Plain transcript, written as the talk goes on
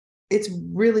it's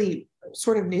really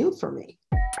sort of new for me.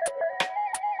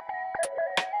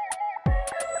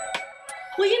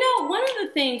 Well,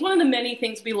 one of the many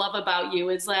things we love about you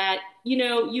is that,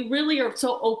 you really are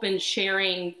so open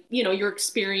sharing, your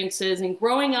experiences and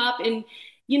growing up and,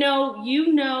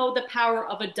 the power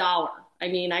of a dollar. I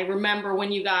mean, I remember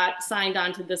when you got signed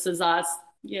on to This Is Us,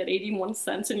 you had 81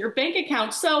 cents in your bank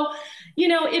account. So,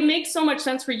 it makes so much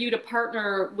sense for you to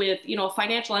partner with, a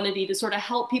financial entity to sort of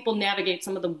help people navigate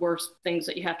some of the worst things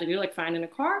that you have to do, like finding a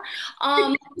car.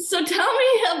 So tell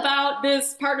me about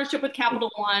this partnership with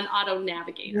Capital One Auto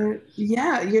Navigator.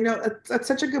 Yeah, that's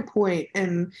such a good point.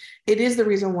 And it is the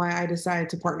reason why I decided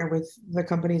to partner with the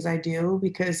companies I do,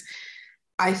 because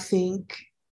I think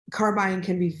car buying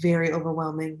can be very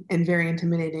overwhelming and very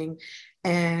intimidating.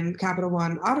 And Capital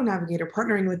One Auto Navigator,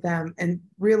 partnering with them and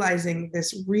realizing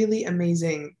this really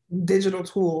amazing digital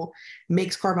tool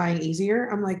makes car buying easier.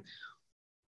 I'm like,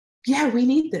 yeah, we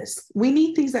need this. We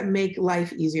need things that make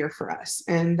life easier for us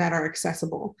and that are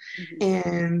accessible. Mm-hmm.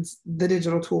 And the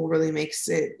digital tool really makes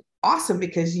it awesome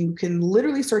because you can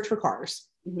literally search for cars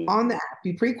on the app.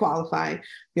 You pre-qualify,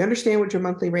 you understand what your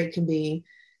monthly rate can be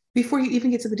before you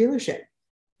even get to the dealership.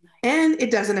 And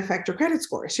it doesn't affect your credit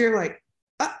score. So you're like,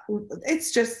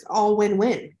 it's just all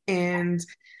win-win. And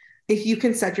if you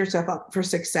can set yourself up for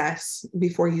success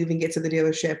before you even get to the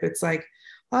dealership, it's like,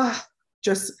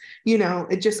 just,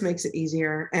 it just makes it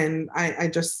easier. And I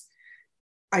just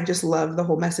love the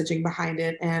whole messaging behind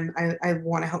it. And I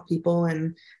want to help people,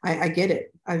 and I get it.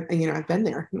 I've been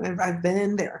there. I've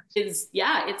been there.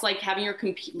 It's like having your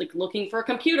like looking for a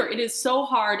computer. It is so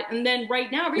hard. And then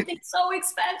right now, everything's so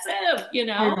expensive,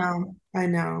 I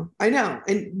know.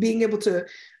 And being able to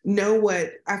know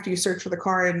what, after you search for the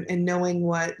car and knowing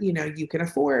what, you can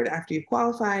afford after you've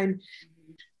qualified,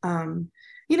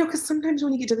 because sometimes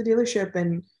when you get to the dealership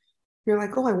and you're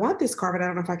like, oh, I want this car, but I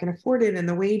don't know if I can afford it. And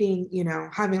the waiting,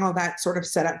 having all that sort of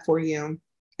set up for you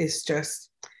is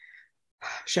just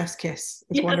chef's kiss.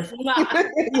 It's wonderful.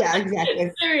 Yeah,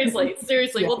 exactly.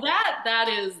 Seriously. Yeah. Well,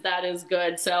 that is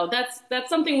good. So that's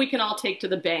something we can all take to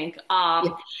the bank. Yeah.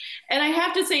 And I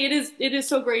have to say, it is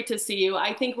so great to see you.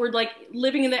 I think we're like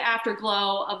living in the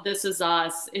afterglow of This Is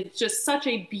Us. It's just such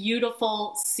a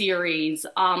beautiful series.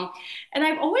 And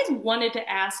I've always wanted to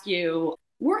ask you,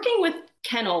 working with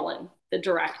Ken Olin, the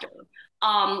director.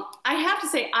 I have to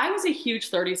say, I was a huge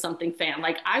 30-something fan.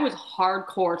 Like, I was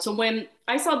hardcore. So when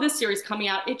I saw this series coming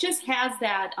out, it just has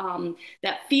that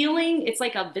that feeling. It's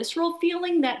like a visceral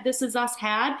feeling that This Is Us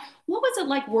had. What was it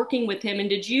like working with him? And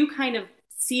did you kind of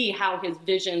see how his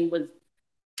vision was,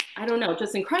 I don't know,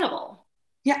 just incredible?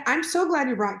 Yeah, I'm so glad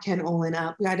you brought Ken Olin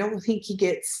up. I don't think he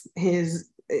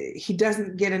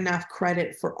doesn't get enough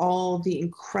credit for all the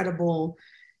incredible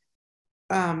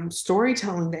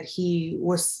storytelling that he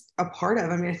was a part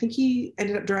of. I mean, I think he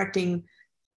ended up directing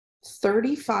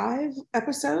 35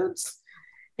 episodes.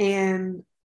 And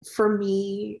for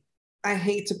me, I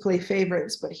hate to play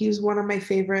favorites, but he's one of my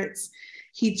favorites.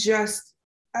 He just,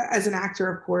 as an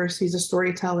actor, of course, he's a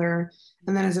storyteller.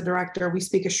 And then as a director, we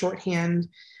speak a shorthand.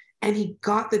 And he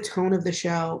got the tone of the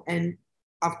show. And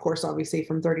of course, obviously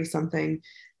from 30 something,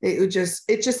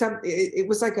 it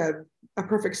was like a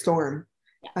perfect storm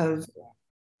of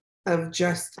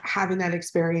just having that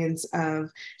experience of,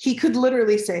 he could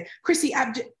literally say, Chrissy,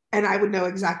 and I would know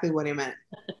exactly what he meant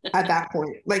at that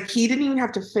point. Like, he didn't even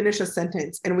have to finish a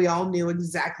sentence, and we all knew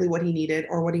exactly what he needed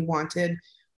or what he wanted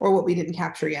or what we didn't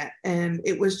capture yet. And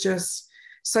it was just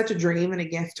such a dream and a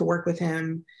gift to work with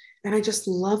him. And I just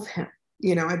love him.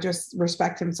 I just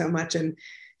respect him so much, and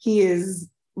he is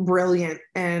brilliant.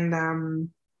 And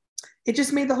it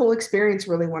just made the whole experience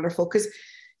really wonderful, because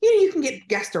you can get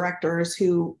guest directors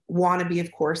who want to be,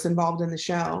 of course, involved in the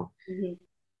show. Mm-hmm.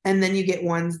 And then you get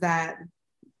ones that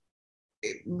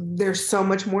they're so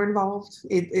much more involved.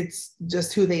 It's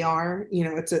just who they are.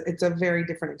 It's a very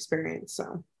different experience.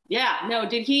 So. Yeah, no,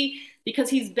 because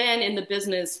he's been in the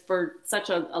business for such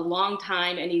a long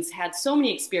time and he's had so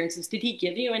many experiences, did he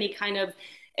give you any kind of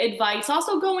advice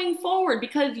also going forward?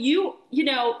 Because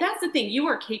that's the thing, you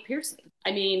are Kate Pearson.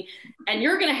 I mean, and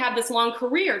you're going to have this long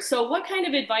career. So what kind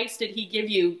of advice did he give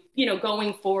you,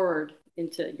 going forward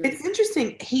into your... It's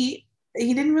interesting. He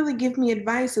didn't really give me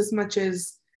advice as much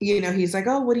as, he's like,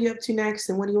 oh, what are you up to next?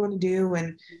 And what do you want to do?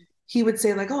 And he would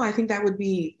say like, oh, I think that would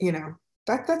be,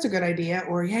 that's a good idea.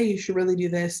 Or, yeah, you should really do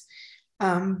this.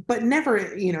 But never,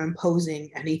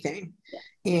 imposing anything.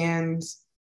 Yeah. And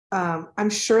I'm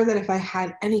sure that if I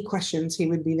had any questions, he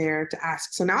would be there to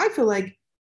ask. So now I feel like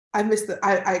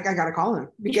I got to call him,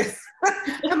 because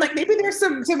I'm like, maybe there's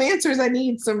some answers I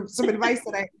need, some advice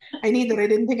that I need that I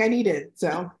didn't think I needed.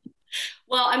 So.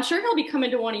 Well, I'm sure he'll be coming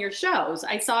to one of your shows.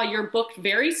 I saw you're booked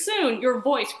very soon. Your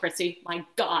voice, Chrissy, my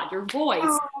God, your voice.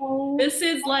 Oh, This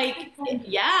is like,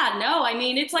 yeah, no, I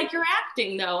mean, it's like you're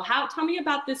acting though. Tell me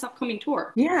about this upcoming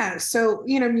tour. yeah. So,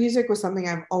 music was something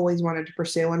I've always wanted to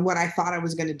pursue and what I thought I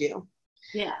was going to do.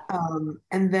 Yeah.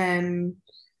 And then,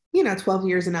 12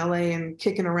 years in LA and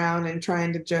kicking around and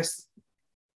trying to just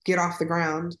get off the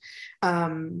ground.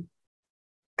 Um,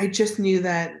 I just knew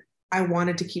that I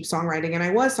wanted to keep songwriting and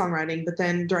I was songwriting, but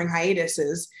then during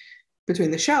hiatuses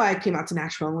between the show, I came out to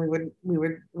Nashville and we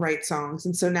would write songs.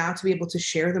 And so now to be able to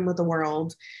share them with the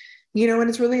world, and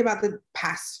it's really about the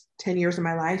past 10 years of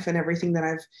my life and everything that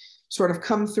I've sort of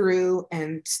come through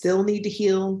and still need to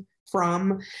heal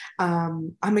from.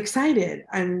 I'm excited.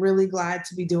 I'm really glad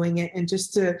to be doing it. And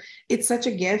it's such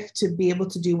a gift to be able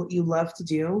to do what you love to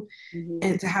do Mm-hmm.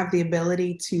 and to have the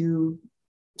ability to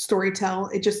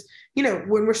storytell. It just, when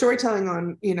we're storytelling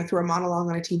on, through a monologue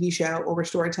on a TV show or we're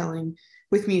storytelling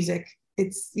with music,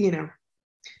 it's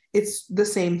the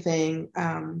same thing.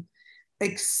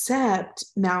 Except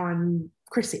now I'm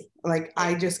Chrissy. Like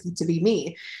I just get to be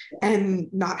me and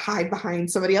not hide behind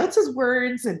somebody else's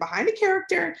words and behind a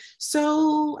character.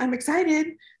 So I'm excited,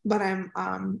 but I'm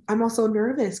also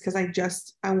nervous because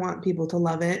I want people to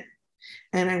love it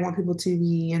and I want people to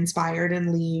be inspired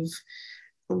and leave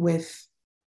with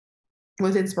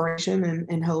inspiration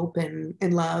and hope and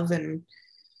love and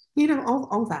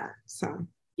all that. So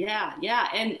Yeah, yeah.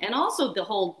 And also the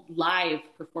whole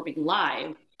performing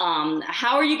live.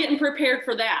 How are you getting prepared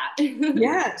for that?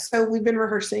 yeah, so we've been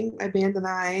rehearsing, my band and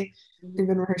I, we've Mhm.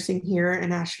 been rehearsing here in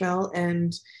Nashville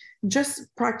and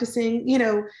just practicing. You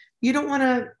don't want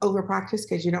to over practice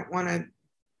because you don't want to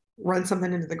run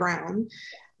something into the ground,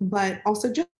 but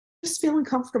also just feeling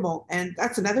comfortable. And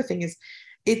that's another thing is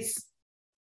it's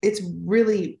it's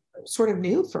really sort of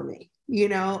new for me.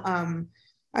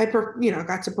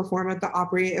 Got to perform at the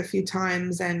Opry a few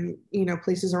times and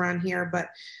places around here, but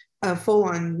a full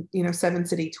on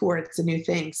 7-city tour, it's a new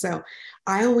thing. So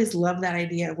I always love that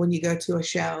idea when you go to a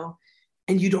show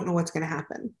and you don't know what's going to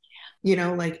happen.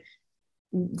 Like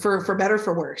for better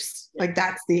for worse. Yeah. Like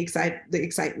that's the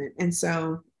excitement, and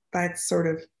so that's sort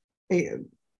of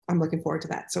I'm looking forward to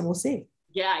that. So we'll see.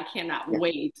 Yeah, I cannot Yeah.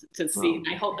 wait to see.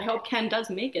 Oh, I hope Ken does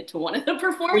make it to one of the I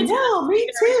performances. know, me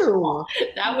Very cool. too.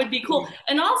 That would be cool.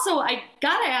 And also, I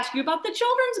gotta ask you about the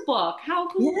children's book. How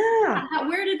cool is Yeah. that?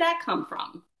 Where did that come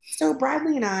from? So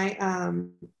Bradley and I,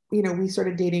 we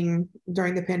started dating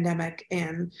during the pandemic,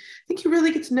 and I think you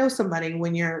really get to know somebody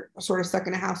when you're sort of stuck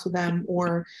in a house with them,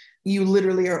 or you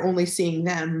literally are only seeing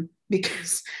them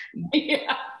because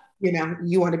Yeah.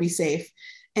 you want to be safe.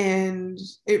 And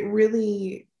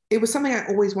it was something I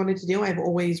always wanted to do. I've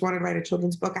always wanted to write a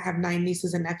children's book. I have 9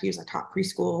 nieces and nephews. I taught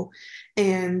preschool,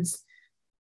 and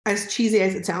as cheesy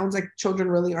as it sounds, like children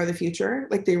really are the future.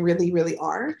 Like they really, really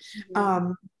are. Mhm.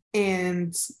 Um,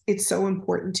 and it's so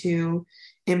important to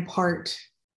impart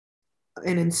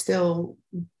and instill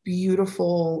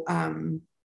beautiful,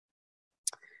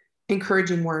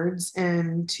 encouraging words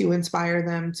and to inspire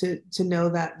them to know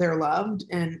that they're loved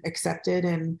and accepted.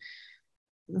 And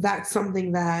that's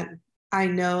something that I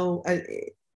know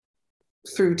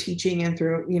through teaching and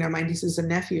through my nieces and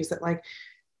nephews that like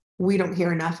we don't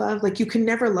hear enough of. Like you can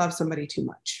never love somebody too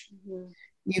much. Mhm.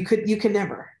 You can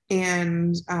never.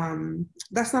 And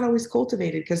that's not always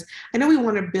cultivated because I know we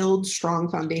want to build strong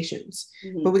foundations,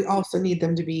 but Mhm. we also need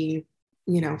them to be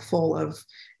full of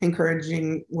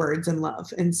encouraging words and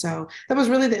love. And so that was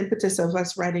really the impetus of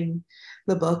us writing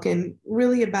the book, and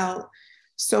really about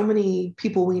so many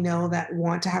people we know that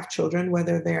want to have children,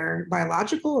 whether they're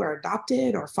biological or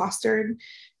adopted or fostered.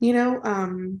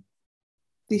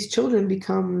 These children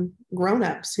become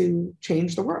grown-ups who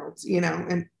change the world,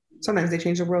 and sometimes they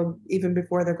change the world even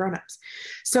before they're grown-ups.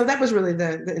 So that was really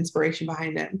the inspiration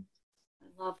behind it.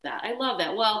 I love that. I love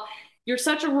that. Well, you're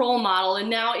such a role model. And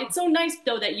now it's so nice,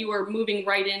 though, that you are moving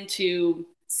right into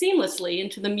seamlessly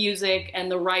into the music and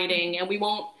the writing, and we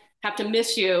won't have to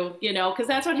miss you, because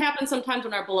that's what happens sometimes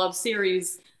when our beloved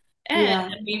series end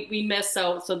Yeah. and we miss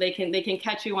so they can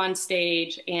catch you on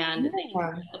stage and they can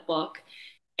Yeah. get the book.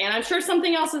 And I'm sure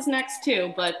something else is next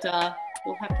too, but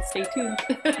we'll have to stay tuned.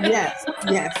 Yes,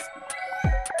 yes.